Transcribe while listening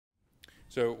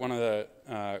So one of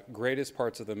the greatest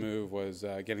parts of the move was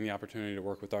getting the opportunity to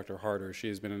work with Dr. Harder. She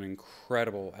has been an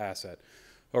incredible asset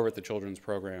over at the children's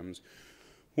programs.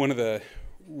 One of the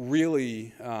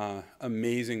really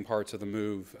amazing parts of the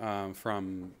move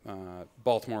from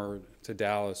Baltimore to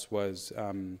Dallas was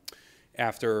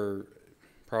after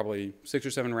probably 6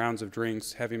 or 7 rounds of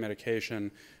drinks, heavy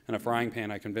medication, and a frying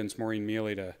pan, I convinced Maureen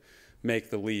Mealy to make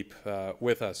the leap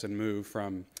with us and move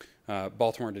from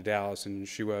Baltimore to Dallas, and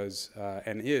she was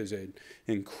and is an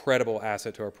incredible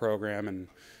asset to our program. And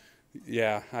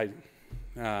yeah, I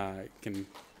can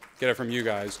get it from you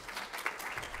guys.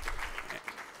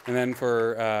 And then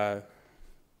for a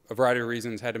variety of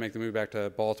reasons, had to make the move back to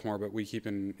Baltimore, but we keep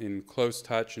in close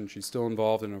touch, and she's still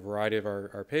involved in a variety of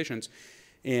our patients.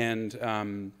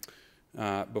 And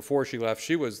before she left,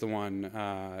 she was the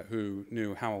one who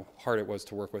knew how hard it was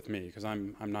to work with me, because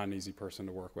I'm not an easy person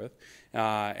to work with,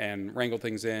 and wrangle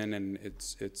things in, and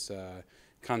it's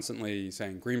constantly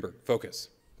saying, Greenberg, focus,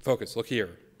 look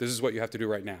here, this is what you have to do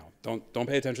right now. Don't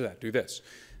pay attention to that, do this.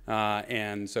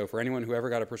 And so for anyone who ever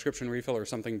got a prescription refill or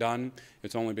something done,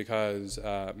 it's only because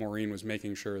Maureen was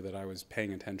making sure that I was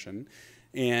paying attention.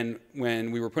 And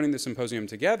when we were putting the symposium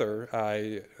together,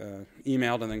 I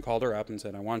emailed and then called her up and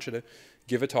said, I want you to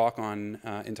give a talk on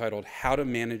entitled How to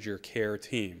Manage Your Care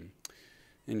Team.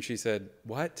 And she said,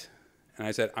 what? And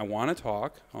I said, I want to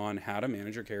talk on how to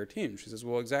manage your care team. She says,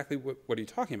 well, exactly what are you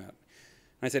talking about?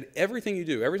 And I said, everything you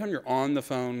do, every time you're on the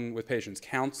phone with patients,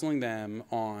 counseling them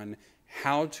on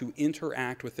how to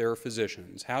interact with their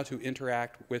physicians, how to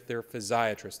interact with their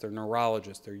physiatrists, their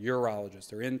neurologists, their urologists,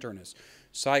 their internists,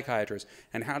 psychiatrists,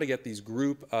 and how to get these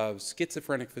group of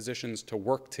schizophrenic physicians to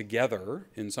work together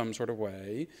in some sort of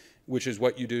way, which is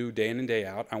what you do day in and day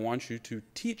out. I want you to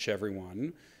teach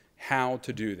everyone how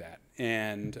to do that.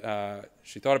 And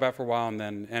she thought about it for a while and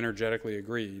then energetically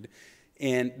agreed.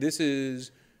 And this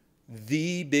is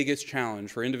the biggest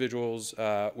challenge for individuals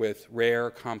with rare,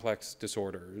 complex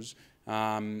disorders,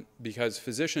 because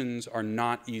physicians are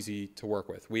not easy to work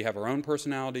with. We have our own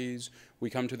personalities, we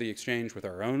come to the exchange with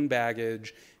our own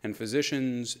baggage, and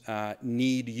physicians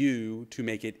need you to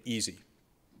make it easy.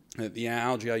 The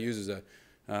analogy I use is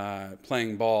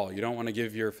playing ball. You don't want to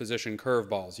give your physician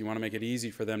curveballs. You want to make it easy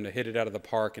for them to hit it out of the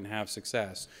park and have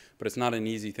success, but it's not an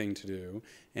easy thing to do.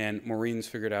 And Maureen's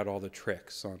figured out all the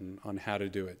tricks on how to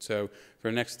do it. So for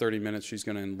the next 30 minutes, she's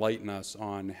going to enlighten us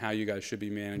on how you guys should be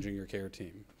managing your care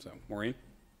team. So, Maureen?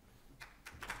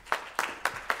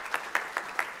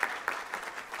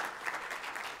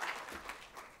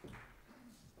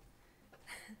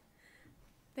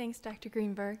 Thanks, Dr.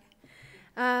 Greenberg.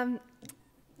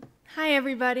 Hi,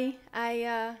 everybody.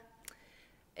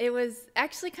 It was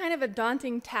actually kind of a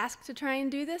daunting task to try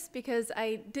and do this because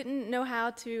I didn't know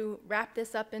how to wrap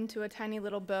this up into a tiny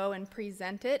little bow and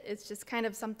present it. It's just kind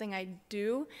of something I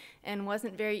do and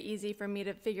wasn't very easy for me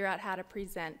to figure out how to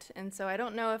present. And so I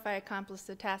don't know if I accomplished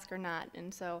the task or not,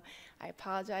 and so I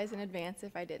apologize in advance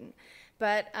if I didn't.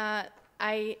 But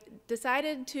I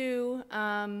decided to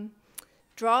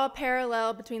draw a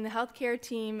parallel between the healthcare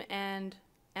team and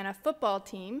a football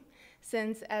team,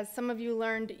 since, as some of you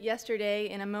learned yesterday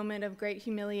in a moment of great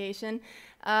humiliation,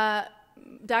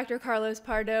 Dr. Carlos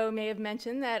Pardo may have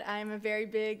mentioned that I'm a very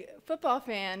big football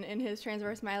fan in his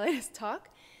transverse myelitis talk,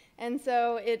 and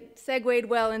so it segued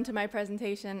well into my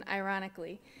presentation,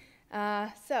 ironically.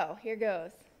 So here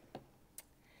goes.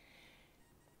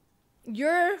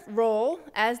 Your role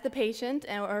as the patient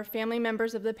or family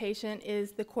members of the patient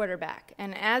is the quarterback.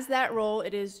 And as that role,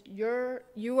 it is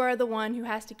you are the one who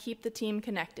has to keep the team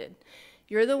connected.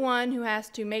 You're the one who has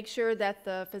to make sure that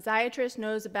the physiatrist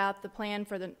knows about the plan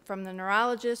from the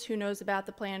neurologist, who knows about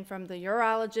the plan from the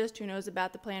urologist, who knows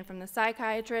about the plan from the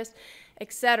psychiatrist,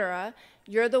 etc.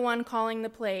 You're the one calling the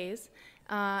plays.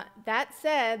 That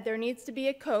said, there needs to be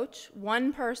a coach,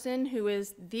 one person who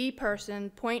is the person,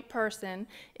 point person.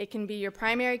 It can be your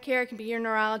primary care, it can be your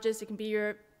neurologist, it can be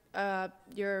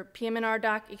your PM&R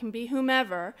doc, it can be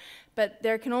whomever, but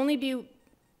there can only be,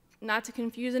 not to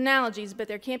confuse analogies, but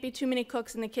there can't be too many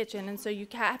cooks in the kitchen, and so you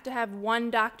have to have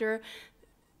one doctor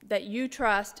that you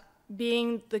trust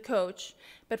being the coach,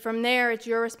 but from there it's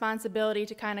your responsibility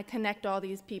to kind of connect all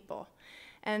these people.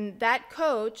 And that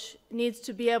coach needs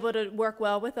to be able to work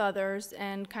well with others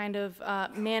and kind of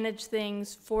manage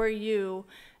things for you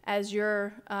as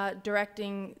you're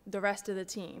directing the rest of the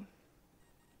team.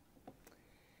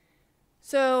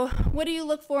 So what do you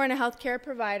look for in a healthcare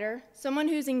provider? Someone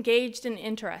who's engaged and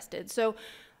interested. So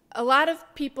a lot of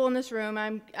people in this room,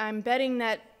 I'm betting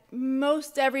that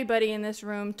most everybody in this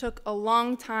room took a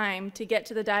long time to get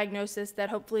to the diagnosis that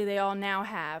hopefully they all now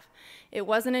have. It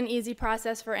wasn't an easy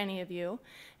process for any of you.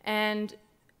 And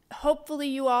hopefully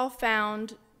you all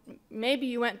found, maybe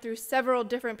you went through several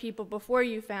different people before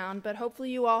you found, but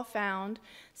hopefully you all found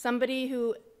somebody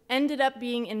who ended up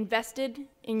being invested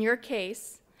in your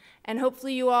case, and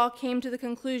hopefully you all came to the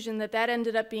conclusion that that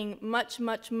ended up being much,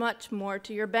 much, much more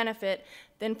to your benefit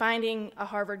than finding a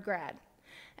Harvard grad.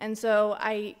 And so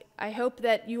I hope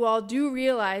that you all do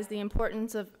realize the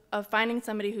importance of finding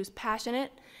somebody who's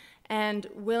passionate and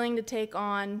willing to take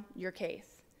on your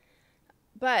case.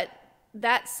 But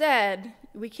that said,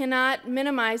 we cannot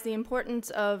minimize the importance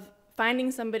of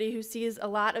finding somebody who sees a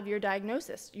lot of your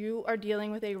diagnosis. You are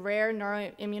dealing with a rare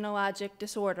neuroimmunologic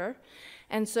disorder,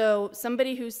 and so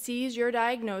somebody who sees your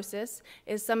diagnosis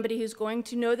is somebody who's going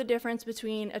to know the difference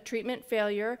between a treatment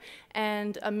failure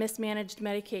and a mismanaged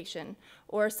medication,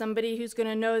 or somebody who's going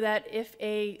to know that if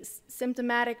a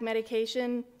symptomatic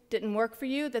medication didn't work for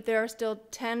you, that there are still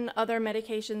 10 other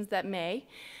medications that may,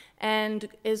 and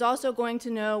is also going to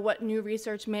know what new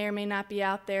research may or may not be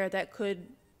out there that could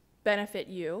benefit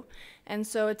you. And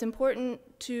so it's important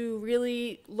to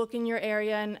really look in your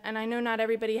area, and I know not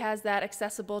everybody has that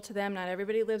accessible to them. Not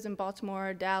everybody lives in Baltimore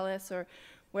or Dallas or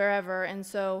wherever, and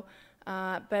so,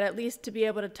 but at least to be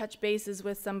able to touch bases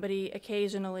with somebody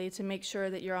occasionally to make sure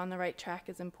that you're on the right track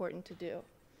is important to do.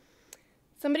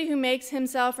 Somebody who makes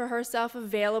himself or herself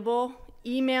available.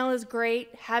 Email is great,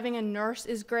 having a nurse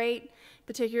is great,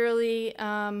 particularly,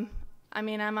 I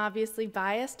mean, I'm obviously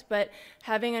biased, but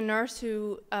having a nurse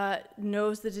who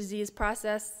knows the disease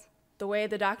process the way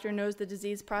the doctor knows the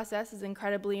disease process is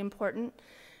incredibly important.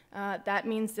 That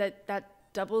means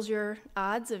that doubles your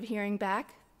odds of hearing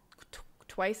back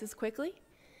twice as quickly.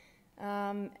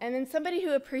 And then somebody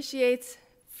who appreciates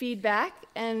feedback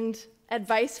and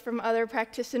advice from other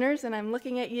practitioners, and I'm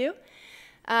looking at you.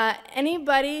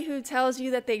 Anybody who tells you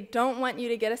that they don't want you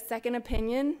to get a second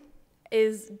opinion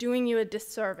is doing you a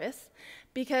disservice,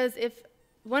 because if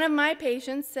one of my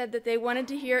patients said that they wanted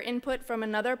to hear input from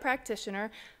another practitioner,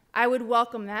 I would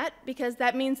welcome that, because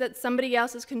that means that somebody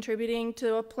else is contributing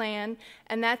to a plan,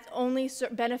 and that's only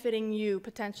benefiting you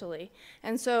potentially.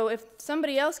 And so if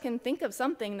somebody else can think of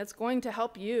something that's going to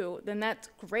help you, then that's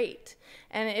great.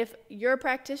 And if your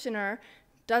practitioner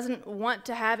doesn't want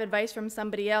to have advice from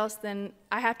somebody else, then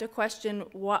I have to question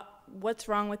what's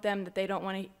wrong with them that they don't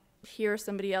want to hear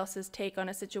somebody else's take on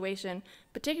a situation,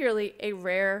 particularly a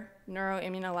rare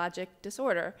neuroimmunologic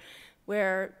disorder,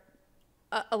 where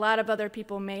a lot of other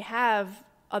people may have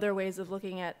other ways of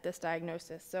looking at this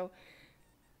diagnosis. So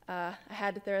I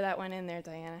had to throw that one in there,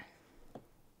 Diana.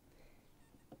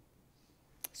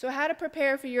 So how to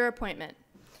prepare for your appointment.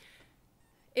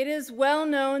 It is well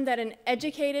known that an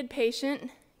educated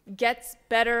patient gets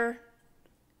better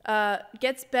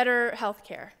health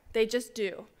care. They just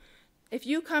do. If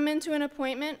you come into an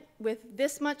appointment with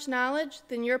this much knowledge,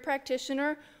 then your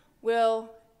practitioner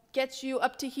will get you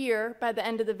up to here by the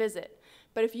end of the visit.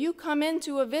 But if you come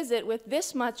into a visit with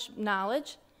this much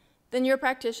knowledge, then your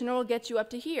practitioner will get you up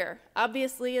to here.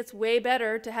 Obviously, it's way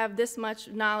better to have this much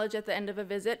knowledge at the end of a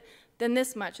visit than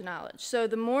this much knowledge. So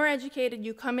the more educated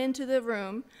you come into the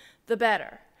room, the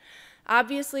better.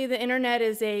 Obviously, the internet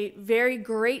is a very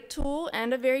great tool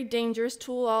and a very dangerous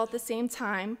tool all at the same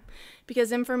time,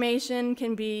 because information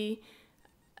can be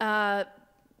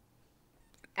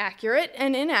accurate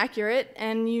and inaccurate,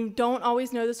 and you don't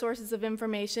always know the sources of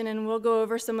information, and we'll go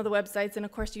over some of the websites, and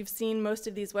of course you've seen most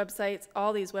of these websites,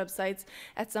 all these websites,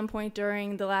 at some point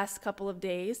during the last couple of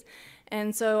days.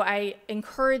 And so I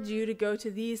encourage you to go to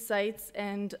these sites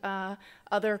and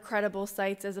other credible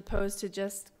sites as opposed to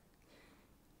just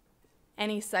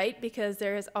any site, because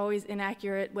there is always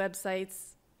inaccurate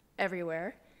websites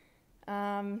everywhere.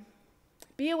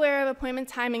 Be aware of appointment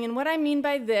timing, and what I mean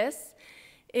by this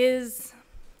is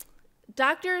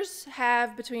doctors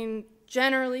have, between,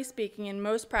 generally speaking, in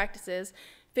most practices,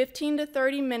 15 to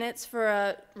 30 minutes for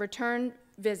a return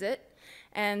visit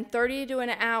and 30 to an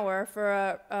hour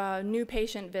for a new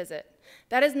patient visit.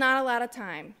 That is not a lot of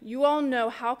time. You all know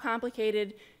how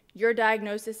complicated your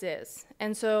diagnosis is,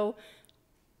 and so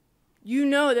you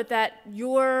know that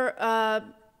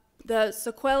the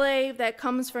sequelae that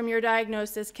comes from your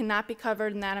diagnosis cannot be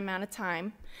covered in that amount of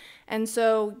time. And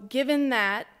so given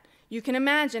that, you can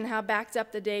imagine how backed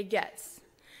up the day gets.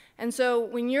 And so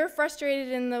when you're frustrated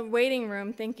in the waiting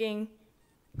room thinking,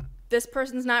 this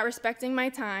person's not respecting my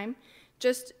time,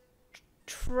 just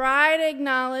try to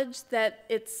acknowledge that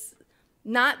it's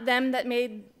not them that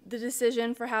made the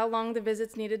decision for how long the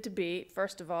visits needed to be,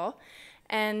 first of all.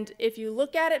 And if you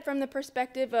look at it from the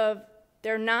perspective of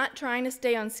they're not trying to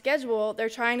stay on schedule, they're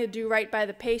trying to do right by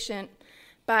the patient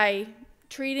by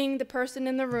treating the person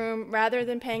in the room rather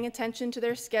than paying attention to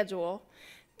their schedule,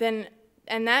 then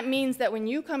And that means that when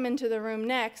you come into the room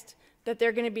next, that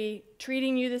they're going to be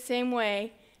treating you the same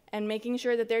way and making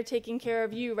sure that they're taking care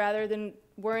of you rather than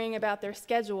worrying about their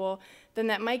schedule, then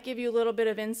that might give you a little bit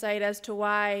of insight as to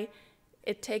why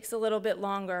it takes a little bit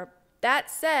longer.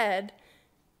 That said,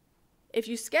 if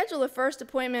you schedule the first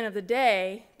appointment of the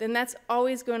day, then that's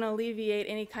always going to alleviate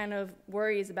any kind of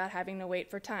worries about having to wait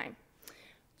for time.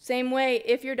 Same way,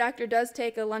 if your doctor does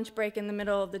take a lunch break in the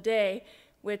middle of the day,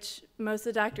 which most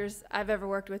of the doctors I've ever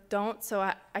worked with don't, so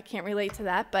I can't relate to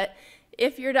that, but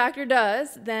if your doctor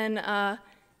does, then a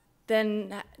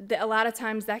lot of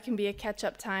times that can be a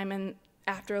catch-up time, and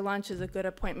after lunch is a good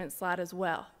appointment slot as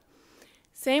well.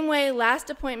 Same way, last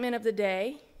appointment of the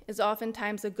day is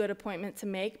oftentimes a good appointment to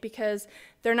make because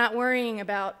they're not worrying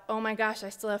about, oh my gosh, I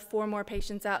still have 4 more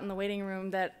patients out in the waiting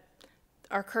room that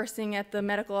are cursing at the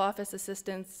medical office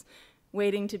assistants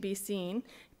waiting to be seen,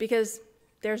 because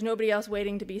there's nobody else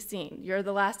waiting to be seen. You're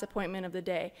the last appointment of the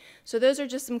day. So those are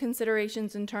just some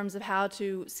considerations in terms of how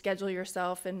to schedule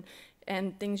yourself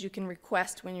and things you can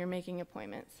request when you're making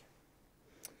appointments.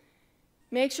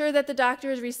 Make sure that the doctor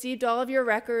has received all of your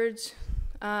records.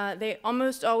 They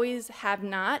almost always have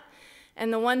not.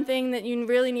 And the one thing that you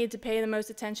really need to pay the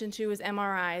most attention to is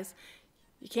MRIs.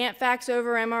 You can't fax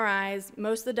over MRIs.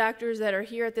 Most of the doctors that are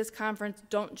here at this conference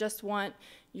don't just want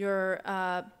your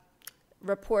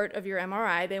report of your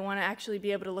MRI. They want to actually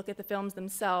be able to look at the films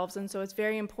themselves. And so it's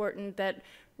very important that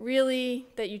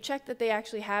you check that they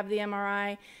actually have the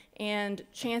MRI, and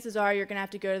chances are you're going to have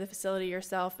to go to the facility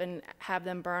yourself and have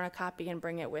them burn a copy and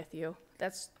bring it with you.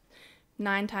 That's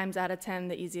 9 times out of 10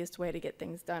 the easiest way to get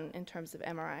things done in terms of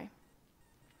MRI.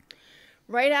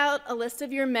 Write out a list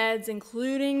of your meds,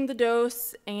 including the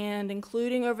dose and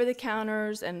including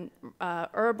over-the-counters and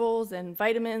herbals and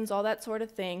vitamins, all that sort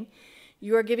of thing.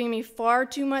 You are giving me far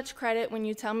too much credit when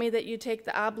you tell me that you take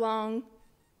the oblong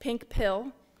pink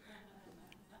pill.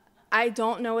 I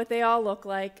don't know what they all look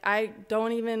like. I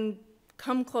don't even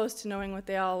come close to knowing what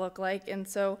they all look like. And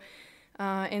so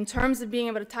in terms of being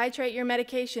able to titrate your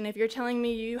medication, if you're telling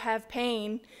me you have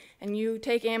pain and you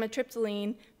take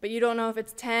amitriptyline, but you don't know if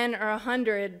it's 10 or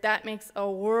 100, that makes a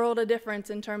world of difference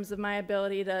in terms of my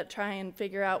ability to try and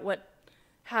figure out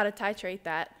how to titrate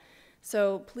that.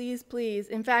 So please, please,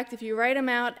 in fact, if you write them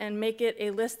out and make it a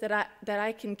list that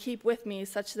I can keep with me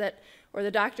such that, or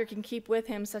the doctor can keep with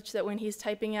him such that when he's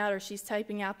typing out or she's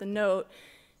typing out the note,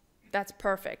 that's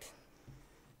perfect.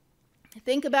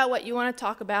 Think about what you want to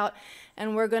talk about,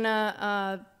 and we're going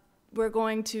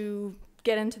to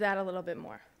get into that a little bit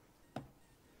more.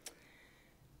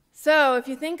 So if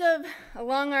you think of,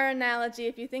 along our analogy,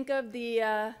 if you think of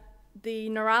the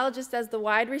neurologist as the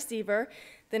wide receiver,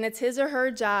 then it's his or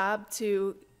her job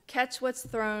to catch what's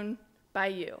thrown by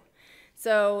you.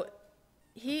 So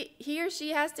he or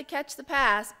she has to catch the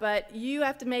pass, but you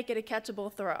have to make it a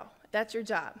catchable throw. That's your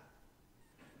job.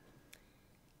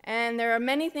 And there are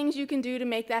many things you can do to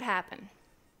make that happen.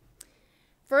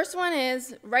 First one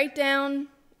is write down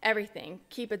everything.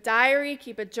 Keep a diary,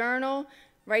 keep a journal,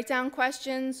 write down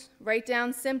questions, write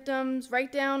down symptoms,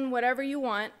 write down whatever you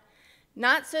want.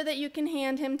 Not so that you can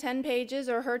hand him 10 pages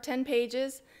or her 10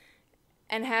 pages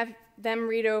and have them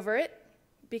read over it,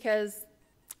 because,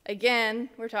 again,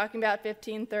 we're talking about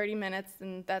 15, 30 minutes,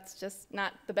 and that's just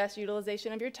not the best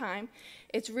utilization of your time.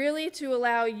 It's really to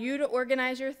allow you to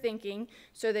organize your thinking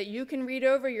so that you can read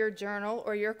over your journal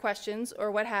or your questions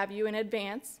or what have you in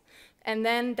advance, and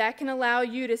then that can allow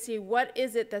you to see what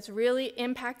is it that's really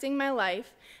impacting my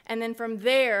life, and then from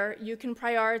there you can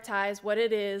prioritize what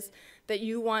it is that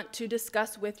you want to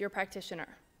discuss with your practitioner.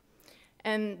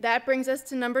 And that brings us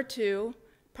to number 2,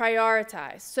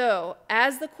 prioritize. So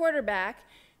as the quarterback,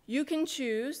 you can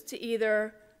choose to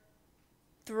either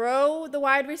throw the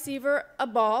wide receiver a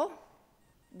ball,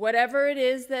 whatever it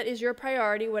is that is your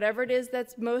priority, whatever it is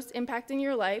that's most impacting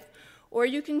your life, or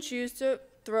you can choose to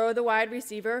throw the wide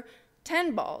receiver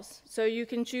 10 balls. So you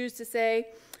can choose to say,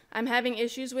 I'm having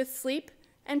issues with sleep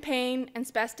and pain and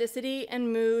spasticity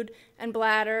and mood and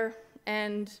bladder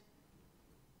and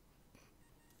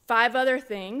 5 other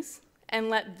things, and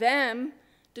let them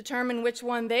determine which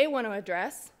one they want to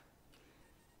address.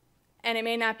 And it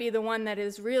may not be the one that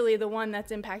is really the one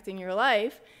that's impacting your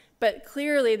life, but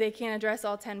clearly they can't address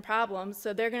all 10 problems,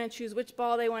 so they're going to choose which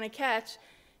ball they want to catch.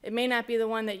 It may not be the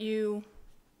one that you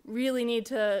really need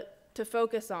to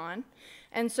focus on.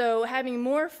 And so having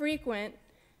more frequent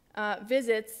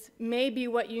visits may be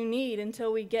what you need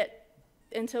until we get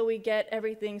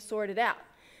everything sorted out.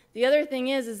 The other thing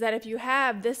is that if you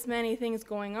have this many things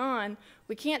going on,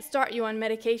 we can't start you on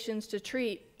medications to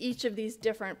treat each of these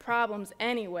different problems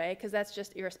anyway, because that's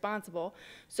just irresponsible.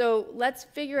 So let's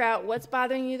figure out what's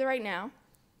bothering you right now.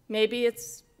 Maybe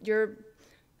it's your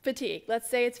fatigue. Let's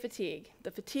say it's fatigue.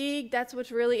 The fatigue, that's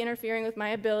what's really interfering with my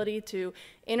ability to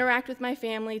interact with my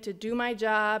family, to do my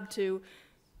job, to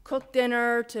cook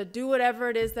dinner, to do whatever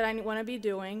it is that I want to be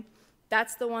doing.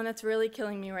 That's the one that's really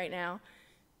killing me right now.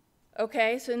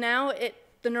 Okay, so now it's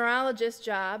the neurologist's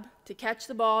job to catch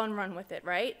the ball and run with it,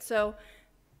 right? So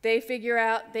they figure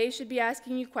out they should be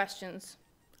asking you questions.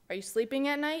 Are you sleeping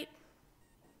at night?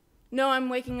 No, I'm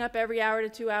waking up every hour to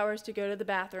 2 hours to go to the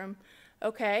bathroom.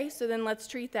 Okay, so then let's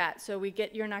treat that. So we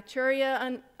get your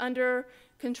nocturia under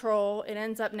control. It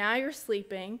ends up now you're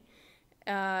sleeping.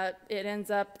 It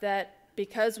ends up that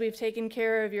because we've taken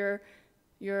care of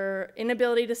your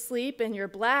inability to sleep and your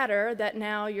bladder, that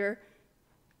now your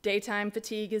daytime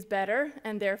fatigue is better,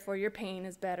 and therefore your pain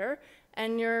is better,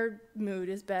 and your mood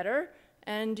is better,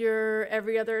 and your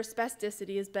every other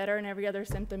spasticity is better, and every other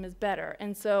symptom is better.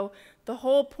 And so the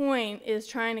whole point is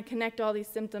trying to connect all these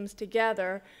symptoms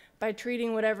together by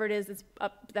treating whatever it is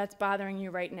that's bothering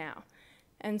you right now.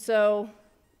 And so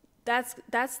that's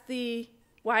the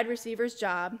wide receiver's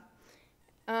job.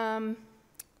 The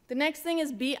next thing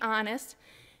is be honest.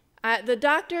 The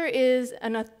doctor is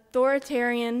an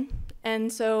authoritarian,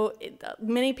 and so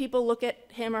many people look at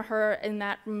him or her in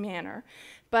that manner.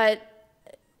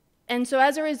 And so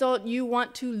as a result, you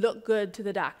want to look good to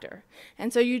the doctor.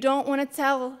 And so you don't want to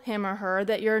tell him or her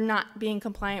that you're not being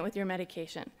compliant with your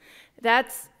medication.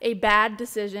 That's a bad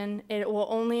decision. It will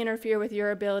only interfere with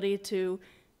your ability to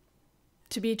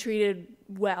be treated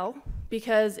well,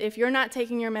 because if you're not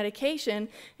taking your medication,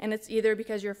 and it's either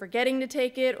because you're forgetting to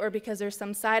take it or because there's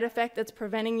some side effect that's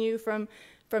preventing you from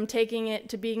taking it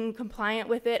to being compliant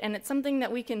with it, and it's something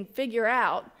that we can figure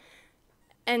out,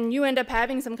 and you end up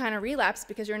having some kind of relapse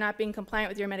because you're not being compliant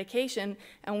with your medication,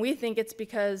 and we think it's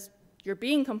because you're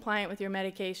being compliant with your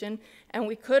medication, and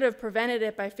we could have prevented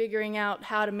it by figuring out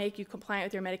how to make you compliant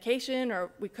with your medication,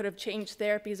 or we could have changed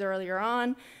therapies earlier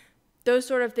on. Those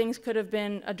sort of things could have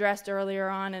been addressed earlier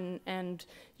on, and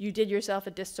you did yourself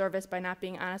a disservice by not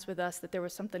being honest with us that there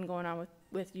was something going on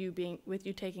with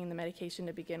you taking the medication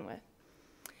to begin with.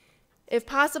 If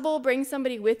possible, bring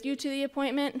somebody with you to the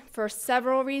appointment for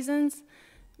several reasons.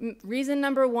 Reason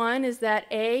number one is that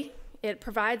A, it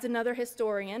provides another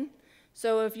historian.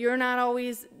 So if you're not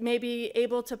always maybe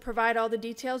able to provide all the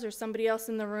details, there's somebody else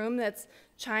in the room that's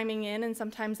chiming in, and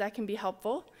sometimes that can be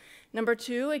helpful. Number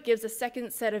two, it gives a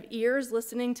second set of ears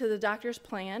listening to the doctor's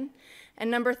plan.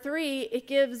 And number three, it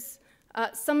gives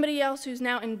somebody else who's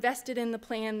now invested in the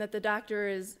plan that the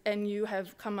doctor and you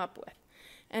have come up with.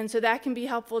 And so that can be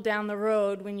helpful down the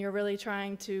road when you're really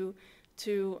trying to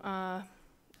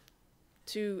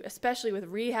especially with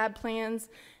rehab plans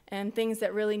and things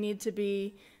that really need to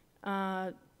be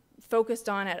focused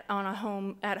on at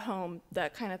home,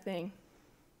 that kind of thing.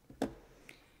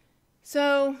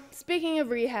 So speaking of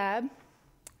rehab,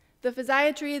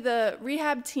 the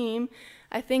rehab team,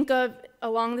 I think of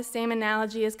along the same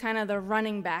analogy as kind of the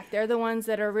running back. They're the ones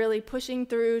that are really pushing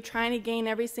through, trying to gain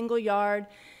every single yard.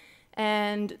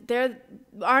 And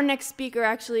our next speaker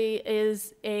actually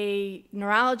is a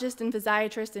neurologist and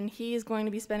physiatrist, and he is going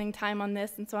to be spending time on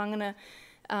this. And so I'm going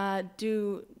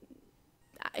to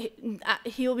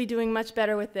he'll be doing much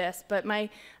better with this, but I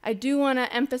do want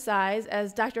to emphasize,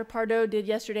 as Dr. Pardo did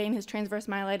yesterday in his transverse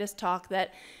myelitis talk,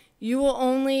 that you will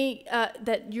only,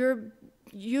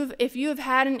 if you have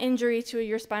had an injury to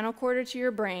your spinal cord or to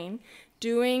your brain,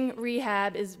 doing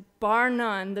rehab is bar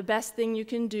none the best thing you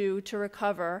can do to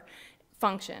recover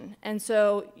function. And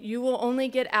so you will only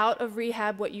get out of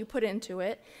rehab what you put into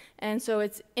it. And so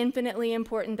it's infinitely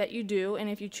important that you do, and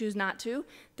if you choose not to,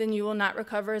 then you will not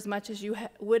recover as much as you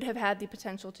would have had the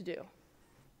potential to do.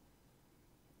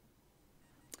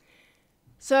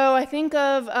 So I think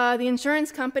of the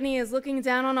insurance company as looking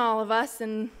down on all of us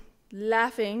and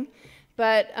laughing,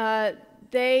 but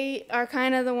they are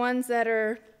kind of the ones that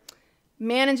are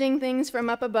managing things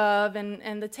from up above,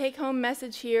 and the take-home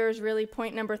message here is really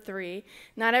point number 3.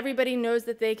 Not everybody knows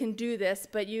that they can do this,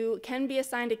 but you can be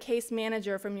assigned a case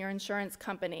manager from your insurance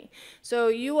company. So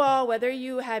you all, whether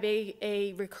you have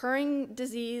a recurring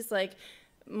disease like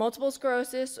multiple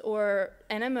sclerosis or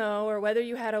NMO, or whether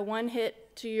you had a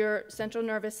one-hit to your central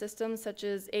nervous system such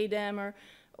as ADEM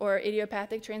or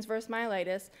idiopathic transverse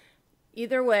myelitis,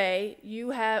 either way, you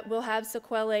will have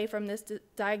sequelae from this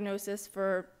diagnosis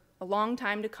for a long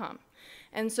time to come.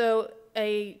 And so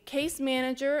a case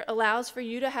manager allows for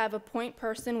you to have a point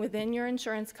person within your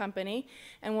insurance company,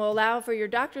 and will allow for your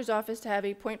doctor's office to have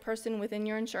a point person within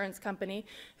your insurance company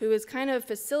who is kind of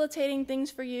facilitating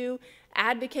things for you,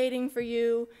 advocating for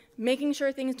you, making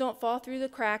sure things don't fall through the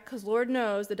crack, because Lord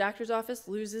knows the doctor's office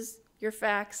loses your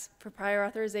fax for prior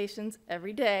authorizations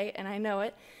every day, and I know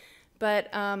it.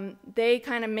 But they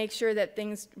kind of make sure that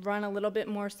things run a little bit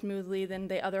more smoothly than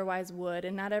they otherwise would,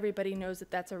 and not everybody knows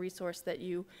that that's a resource that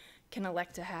you can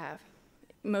elect to have.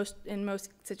 In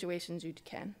most situations you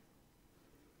can.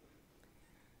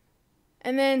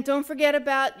 And then don't forget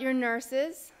about your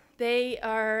nurses. They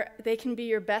can be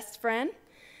your best friend.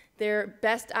 They're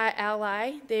best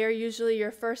ally. They are usually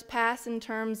your first pass in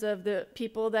terms of the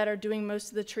people that are doing most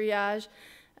of the triage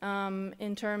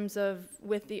in terms of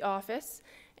with the office.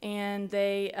 And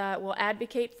they will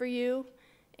advocate for you,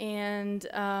 and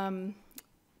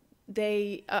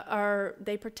they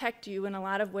protect you in a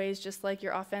lot of ways, just like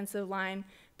your offensive line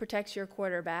protects your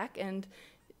quarterback. And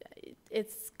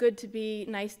it's good to be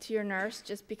nice to your nurse,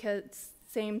 just because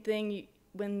same thing,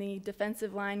 when the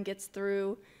defensive line gets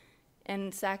through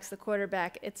and sacks the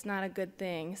quarterback, it's not a good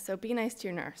thing. So be nice to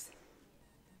your nurse.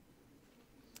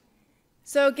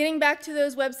 So getting back to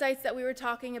those websites that we were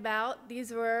talking about,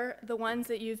 these were the ones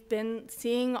that you've been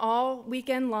seeing all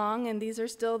weekend long, and these are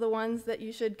still the ones that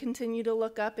you should continue to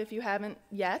look up if you haven't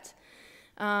yet.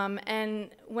 And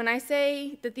when I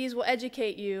say that these will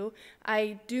educate you,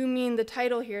 I do mean the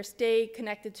title here, Stay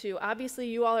Connected To. Obviously,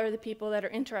 you all are the people that are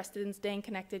interested in staying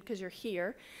connected because you're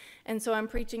here. And so I'm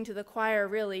preaching to the choir,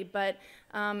 really. But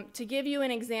to give you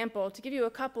an example, to give you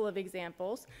a couple of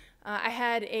examples, I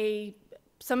had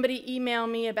somebody email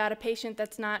me about a patient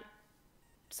that's not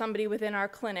somebody within our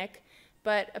clinic,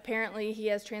 but apparently he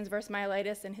has transverse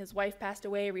myelitis and his wife passed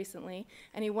away recently,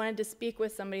 and he wanted to speak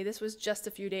with somebody. This was just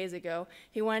a few days ago.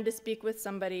 He wanted to speak with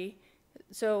somebody.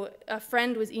 So a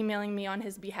friend was emailing me on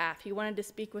his behalf. He wanted to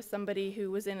speak with somebody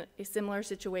who was in a similar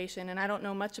situation, and I don't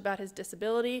know much about his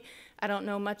disability. I don't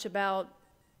know much about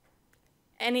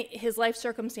his life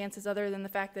circumstances other than the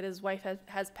fact that his wife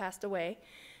has passed away.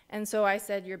 And so I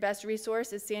said, your best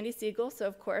resource is Sandy Siegel. So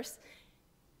of course,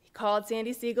 he called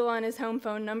Sandy Siegel on his home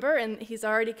phone number, and he's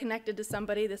already connected to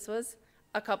somebody. This was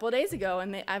a couple of days ago,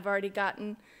 and I've already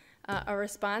gotten a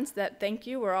response that, thank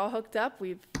you, we're all hooked up.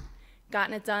 We've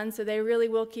gotten it done. So they really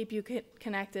will keep you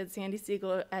connected. Sandy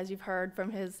Siegel, as you've heard from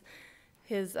his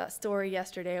story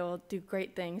yesterday, will do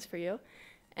great things for you.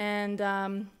 And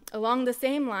along the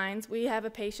same lines, we have a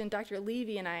patient, Dr.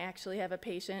 Levy and I actually have a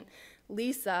patient,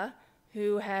 Lisa,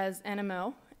 who has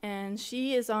NMO, and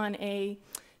she is on a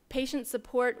patient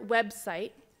support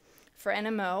website for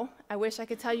NMO. I wish I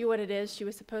could tell you what it is. She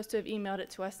was supposed to have emailed it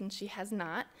to us, and she has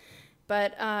not.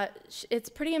 But it's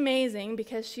pretty amazing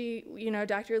because she,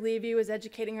 Dr. Levy was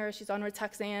educating her. She's on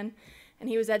Rituxan, and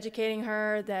he was educating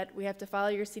her that we have to follow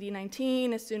your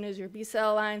CD19 as soon as your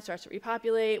B-cell line starts to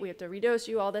repopulate. We have to redose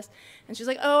you, all this. And she's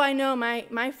like, oh, I know,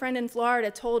 my friend in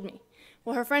Florida told me.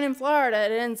 Well, her friend in Florida,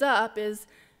 it ends up, is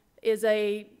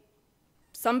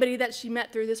somebody that she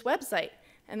met through this website.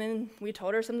 And then we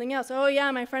told her something else. Oh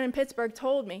yeah, my friend in Pittsburgh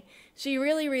told me. She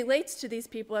really relates to these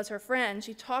people as her friend.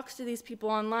 She talks to these people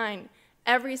online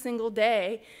every single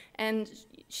day, and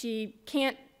she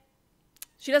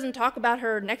doesn't talk about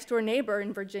her next door neighbor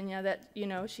in Virginia that,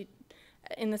 she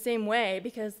in the same way,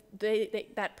 because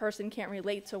that person can't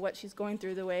relate to what she's going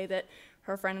through the way that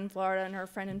her friend in Florida and her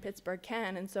friend in Pittsburgh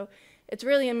can. And so it's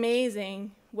really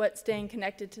amazing what staying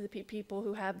connected to the people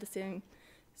who have the same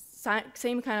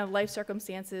kind of life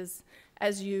circumstances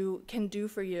as you can do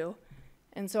for you.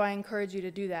 And so I encourage you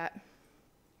to do that.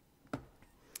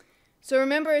 So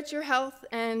remember, it's your health,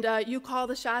 and you call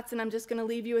the shots, and I'm just going to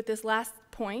leave you with this last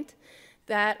point,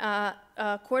 that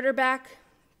a quarterback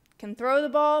can throw the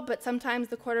ball, but sometimes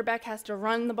the quarterback has to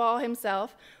run the ball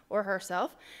himself or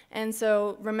herself. And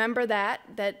so remember that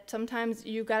sometimes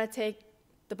you've got to take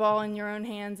the ball in your own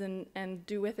hands and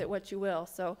do with it what you will.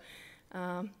 So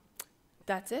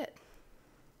that's it.